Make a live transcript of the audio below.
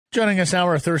Joining us now,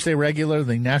 our Thursday regular,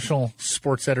 the national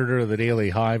sports editor of the Daily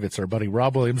Hive. It's our buddy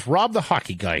Rob Williams. Rob, the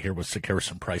hockey guy, here with Seahawks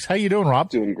and Price. How you doing, Rob?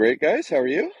 Doing great, guys. How are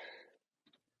you?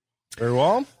 Very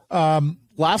well.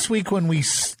 Last week when we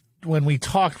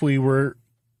talked,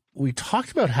 we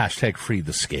talked about hashtag free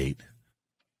the skate.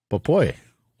 But boy,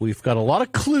 we've got a lot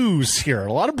of clues here,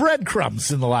 a lot of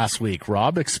breadcrumbs in the last week.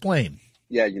 Rob, explain.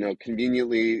 Yeah,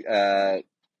 conveniently,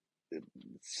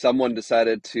 someone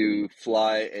decided to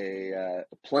fly a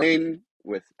plane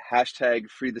with hashtag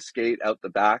free the skate out the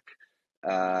back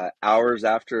hours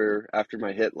after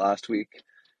my hit last week,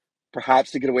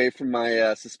 perhaps to get away from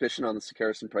my suspicion on the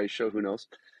Seahawks and Price show. Who knows?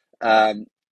 I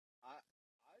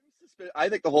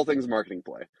think the whole thing's a marketing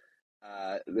play.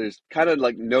 There's kind of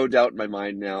like no doubt in my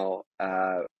mind now.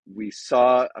 We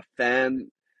saw a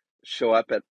fan show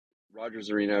up at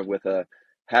Rogers Arena with a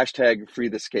hashtag free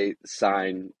the skate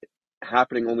sign,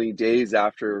 happening only days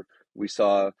after we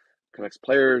saw Canucks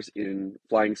players in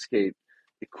flying skate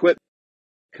equipment.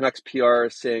 Canucks PR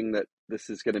saying that this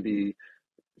is going to be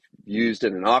used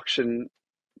in an auction,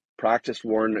 practice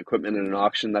worn equipment in an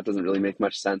auction. That doesn't really make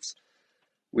much sense.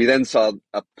 We then saw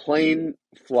a plane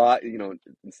fly,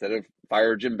 instead of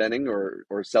fire Jim Benning or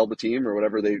sell the team or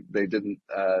whatever they did in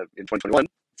 2021,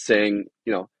 saying,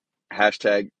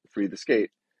 hashtag free the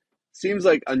skate. Seems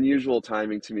like unusual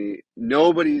timing to me.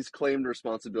 Nobody's claimed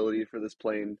responsibility for this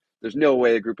plane. There's no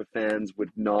way a group of fans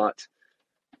would not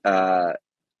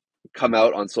come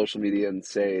out on social media and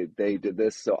say they did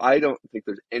this. So I don't think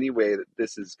there's any way that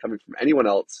this is coming from anyone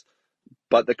else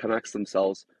but the Canucks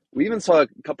themselves. We even saw a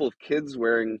couple of kids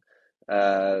wearing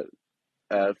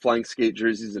flying skate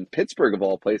jerseys in Pittsburgh, of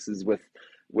all places, with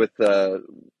a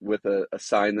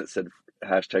sign that said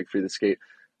hashtag free the skate.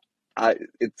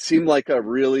 It seemed like a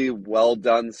really well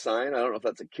done sign. I don't know if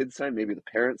that's a kid sign, maybe the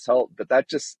parents helped, but that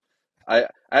just, I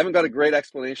haven't got a great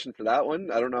explanation for that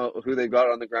one. I don't know who they got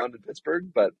on the ground in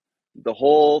Pittsburgh, but the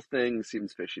whole thing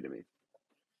seems fishy to me.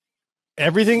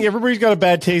 Everybody's got a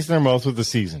bad taste in their mouth with the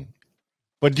season.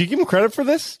 But do you give them credit for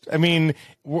this? I mean,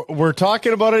 we're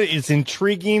talking about it. It's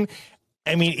intriguing.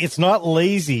 I mean, it's not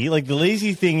lazy. Like, the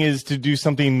lazy thing is to do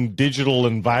something digital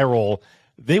and viral.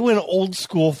 They went old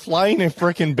school, flying a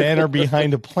freaking banner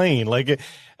behind a plane. Like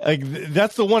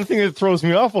that's the one thing that throws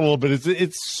me off a little bit.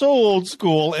 It's so old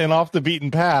school and off the beaten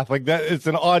path. Like that, it's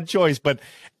an odd choice,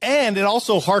 and it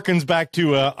also harkens back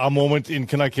to a moment in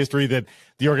Canuck history that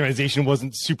the organization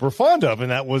wasn't super fond of, and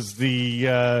that was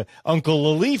the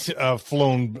Uncle Elite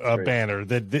flown banner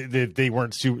that they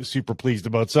weren't super pleased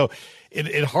about. So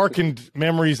it harkened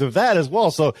memories of that as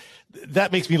well. So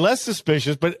that makes me less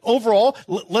suspicious. But overall,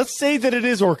 let's say that it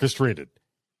is orchestrated.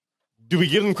 Do we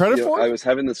give them credit for it? I was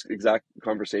having this exact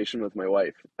conversation with my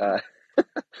wife. I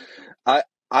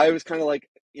was kind of like,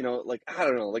 I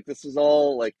don't know, like this is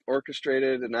all like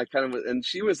orchestrated, and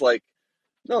she was like,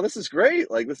 no, this is great.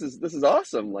 Like this is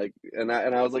awesome. Like, and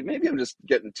I was like, maybe I'm just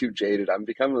getting too jaded. I'm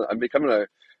becoming a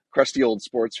crusty old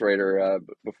sports writer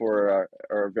before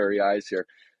our very eyes here.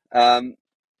 I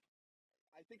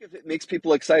think if it makes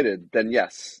people excited, then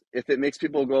yes. If it makes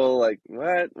people go like,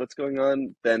 what's going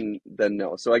on? Then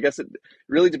no. So I guess it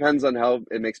really depends on how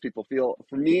it makes people feel.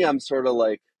 For me, I'm sort of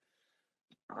like,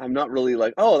 I'm not really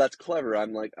like, oh, that's clever.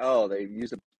 I'm like, oh, they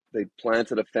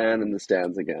planted a fan in the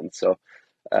stands again. So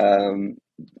I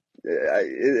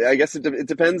guess it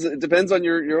depends. It depends on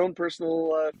your own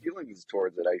personal feelings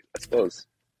towards it, I suppose.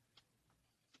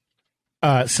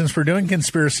 Since we're doing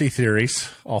conspiracy theories,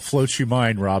 I'll float you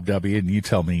mine, Rob W., and you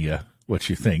tell me what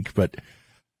you think. But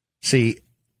see,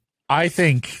 I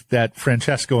think that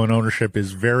Francesco and ownership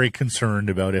is very concerned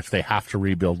about if they have to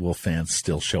rebuild, will fans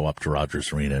still show up to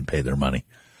Rogers Arena and pay their money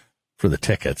for the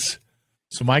tickets?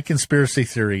 So my conspiracy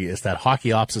theory is that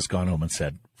hockey ops has gone home and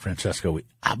said, Francesco, we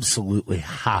absolutely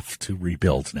have to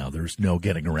rebuild now. There's no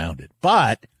getting around it.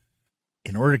 But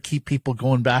in order to keep people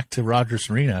going back to Rogers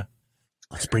Arena,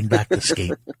 let's bring back the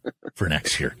skate for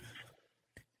next year.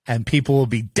 And people will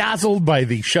be dazzled by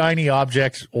the shiny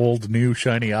object, old, new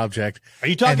shiny object. Are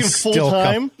you talking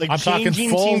full-time? I'm talking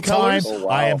full-time. Oh,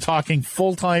 wow. I am talking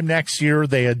full-time next year.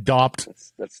 They adopt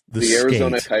that's the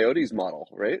Arizona Coyotes model,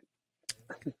 right?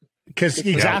 Because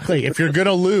exactly, if you're going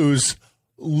to lose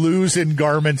in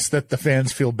garments that the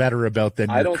fans feel better about than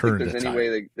your current attire. I don't think there's any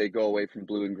way they go away from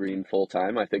blue and green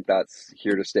full-time. I think that's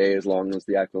here to stay as long as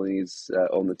the Aquilines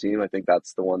own the team. I think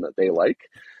that's the one that they like.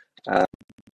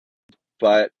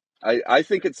 But I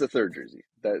think it's the third jersey.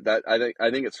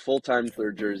 I think it's full-time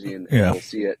third jersey, and we'll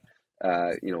see it,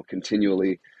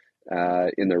 continually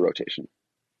in their rotation.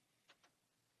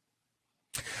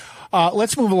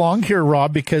 Let's move along here,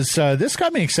 Rob, because this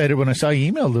got me excited when I saw you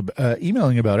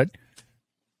emailing about it.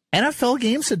 NFL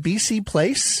games at BC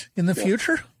Place in the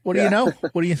future? What do you know?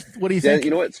 What do you think? Yeah, you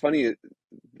know what's funny?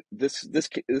 This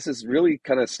is really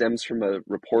kind of stems from a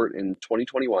report in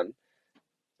 2021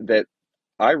 that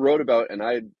I wrote about and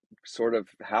I sort of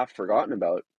half forgotten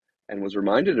about and was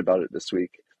reminded about it this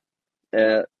week.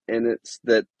 And it's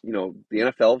that, the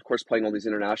NFL, of course, playing all these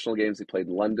international games. They played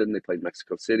in London, they played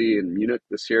Mexico City and Munich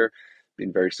this year,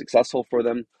 been very successful for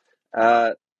them.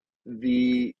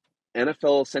 The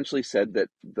NFL essentially said that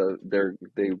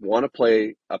they want to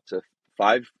play up to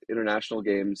 5 international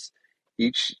games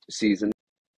each season.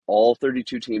 All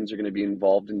 32 teams are going to be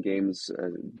involved in games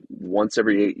once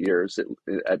every 8 years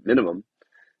at minimum.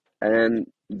 And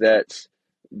that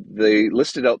they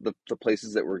listed out the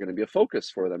places that were going to be a focus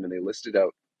for them. And they listed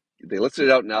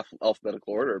it out in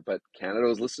alphabetical order, but Canada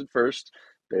was listed first.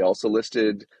 They also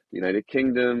listed the United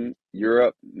Kingdom,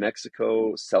 Europe,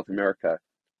 Mexico, South America.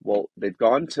 Well, they've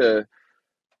gone to,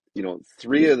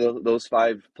 3 of those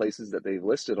 5 places that they've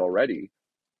listed already.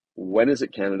 When is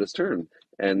it Canada's turn?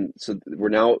 And so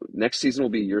next season will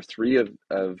be year 3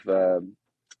 of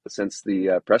since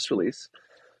the press release.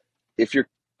 If you're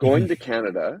going to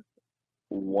Canada,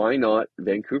 why not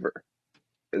Vancouver?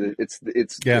 It's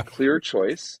a clear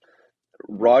choice.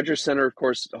 Rogers Centre, of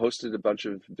course, hosted a bunch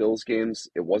of Bills games.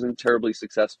 It wasn't terribly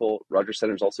successful. Rogers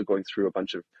Centre is also going through a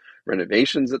bunch of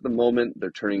renovations at the moment.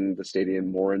 They're turning the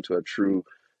stadium more into a true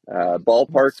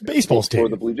ballpark baseball stadium for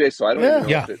the Blue Jays. So I don't even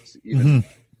know if it's even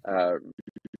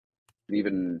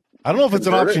even. I don't know if it's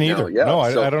an option either. Yeah. No,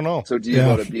 I don't know. So do you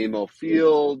go to BMO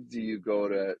Field? Do you go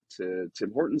to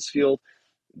Tim Hortons Field?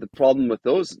 The problem with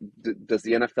those, does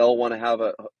the NFL want to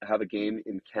have a game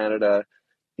in Canada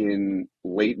in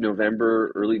late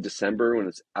November, early December when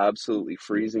it's absolutely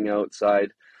freezing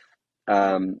outside?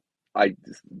 I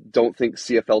don't think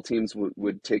CFL teams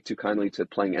would take too kindly to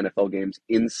playing NFL games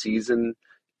in season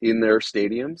in their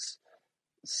stadiums.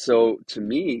 So to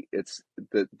me, it's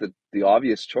the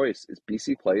obvious choice is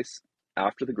BC Place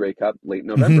after the Grey Cup, late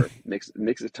November.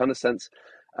 Makes a ton of sense.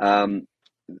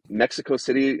 Mexico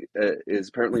City is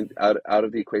apparently out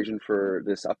of the equation for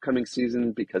this upcoming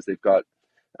season because they've got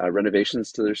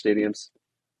renovations to their stadiums.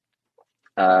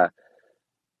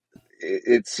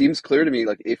 It seems clear to me,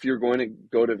 like if you're going to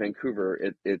go to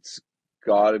Vancouver, it's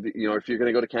got to be, if you're going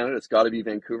to go to Canada, it's got to be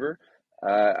Vancouver.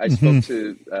 I spoke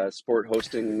to Sport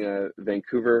Hosting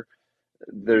Vancouver.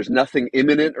 There's nothing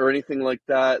imminent or anything like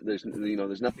that. There's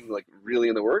nothing like really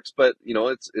in the works, but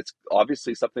it's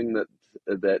obviously something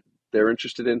that they're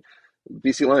interested in.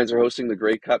 BC Lions are hosting the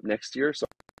Grey Cup next year, so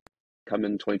come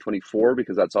in 2024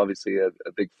 because that's obviously a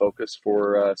big focus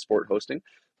for Sport Hosting.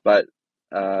 But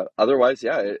otherwise,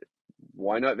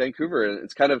 why not Vancouver? And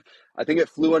it's kind of, I think it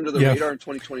flew under the radar in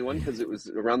 2021 because it was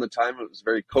around the time it was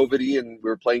very COVID-y and we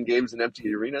were playing games in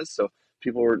empty arenas, so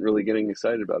people weren't really getting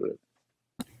excited about it.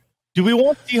 Do we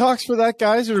want Seahawks for that,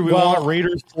 guys, or do we want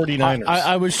Raiders 49ers?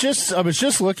 I was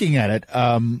just looking at it.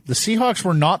 The Seahawks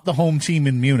were not the home team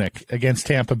in Munich against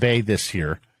Tampa Bay this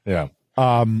year. Yeah.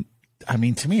 I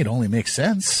mean, to me, it only makes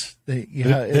sense that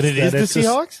it is the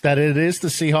Seahawks. That it is the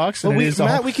Seahawks. Well,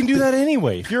 Matt, we can do that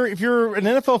anyway. If you're an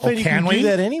NFL fan, you can do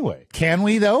that anyway. Can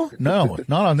we though? No,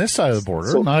 not on this side of the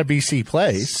border. Not a BC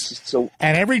Place.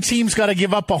 And every team's got to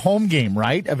give up a home game,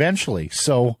 right? Eventually.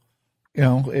 So,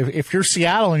 if you're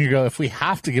Seattle and you go, if we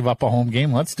have to give up a home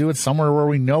game, let's do it somewhere where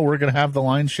we know we're going to have the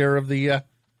lion's share of the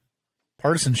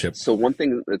partisanship. So one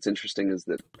thing that's interesting is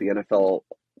that the NFL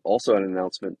also had an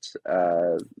announcement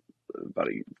about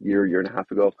a year and a half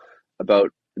ago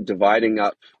about dividing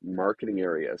up marketing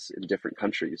areas in different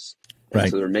countries. Right.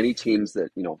 So there are many teams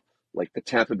that, like the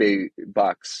Tampa Bay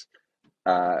Bucks,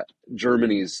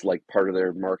 Germany's like part of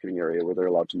their marketing area where they're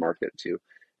allowed to market to.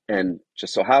 And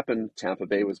just so happened, Tampa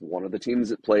Bay was one of the teams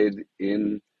that played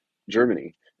in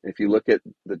Germany. And if you look at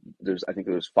there's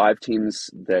 5 teams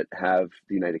that have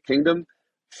the United Kingdom.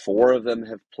 4 of them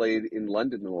have played in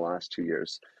London in the last 2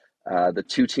 years. The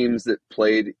 2 teams that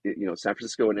played, San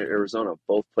Francisco and Arizona,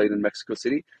 both played in Mexico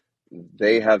City.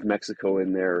 They have Mexico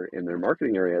in their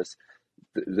marketing areas.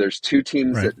 There's 2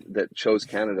 teams that chose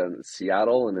Canada, and it's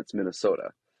Seattle and it's Minnesota.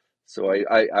 So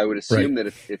I would assume that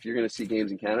if you're going to see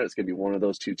games in Canada, it's going to be one of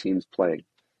those 2 teams playing.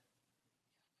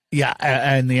 Yeah,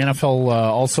 and the NFL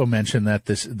also mentioned that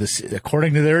this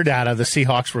according to their data, the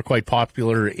Seahawks were quite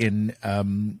popular in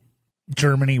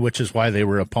Germany, which is why they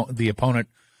were the opponent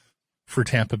for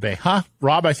Tampa Bay.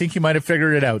 Rob, I think you might have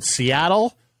figured it out.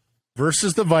 Seattle,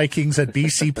 versus the Vikings at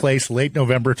BC Place late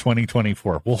November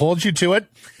 2024. We'll hold you to it.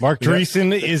 Mark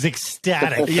Dreesen is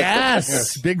ecstatic.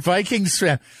 Yes, big Vikings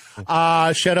fan.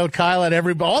 Shout out Kyle and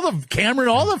everybody, Cameron,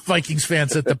 all the Vikings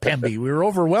fans at the Pemby. We were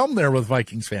overwhelmed there with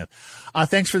Vikings fans.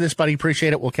 Thanks for this, buddy.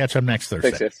 Appreciate it. We'll catch up next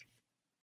Thursday. Thanks, yes.